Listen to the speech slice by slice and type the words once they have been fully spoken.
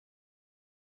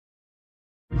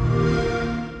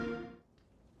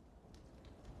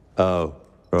Oh,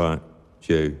 right.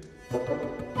 You.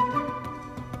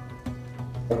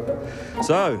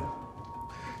 So,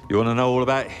 you want to know all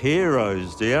about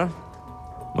heroes, do you?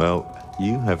 Well,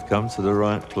 you have come to the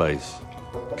right place.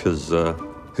 Because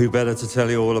who better to tell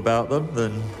you all about them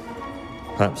than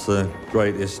perhaps the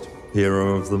greatest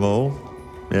hero of them all?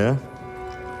 Yeah?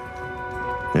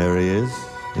 There he is,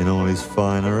 in all his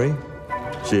finery.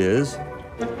 Cheers.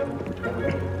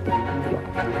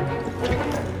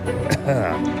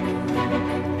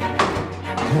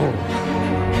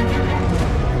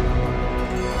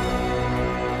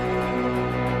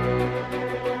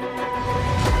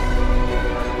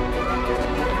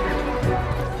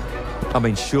 I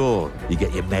mean, sure, you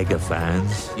get your mega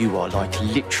fans, You are like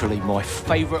literally my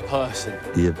favourite person.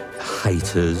 your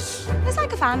haters, It's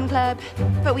like a fan club,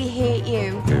 but we hate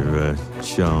you. your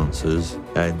chancers,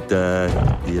 and the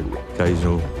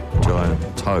occasional giant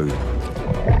toad,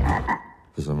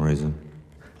 for some reason.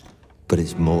 But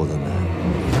it's more than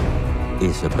that.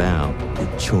 It's about the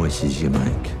choices you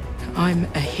make. I'm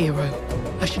a hero.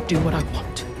 I should do what I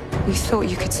want. You thought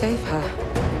you could save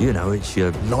her? You know, it's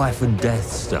your life and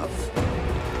death stuff.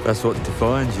 That's what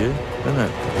defines you, doesn't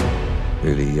it?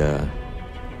 Really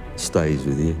stays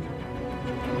with you.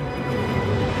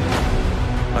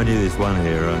 I knew this one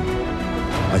hero.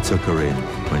 I took her in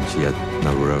when she had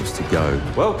nowhere else to go.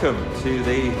 Welcome to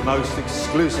the most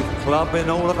exclusive club in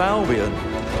all of Albion.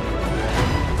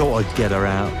 Thought I'd get her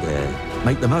out there,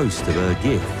 make the most of her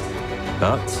gift.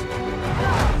 But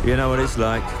you know what it's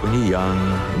like when you're young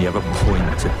and you have a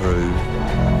point to prove.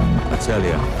 I tell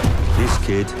you, this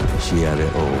kid, she had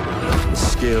it all. The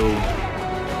skill,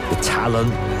 the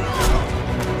talent,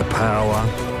 the power.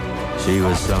 She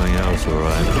was something else, all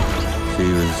right.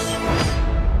 She was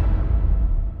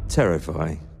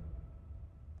terrifying.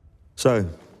 So,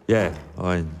 yeah,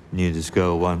 I knew this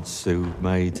girl once who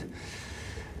made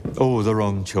all the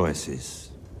wrong choices.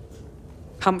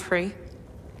 Humphry.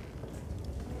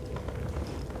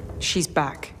 She's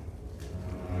back.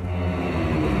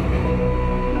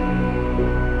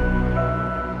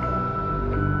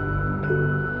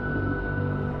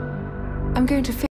 I'm going to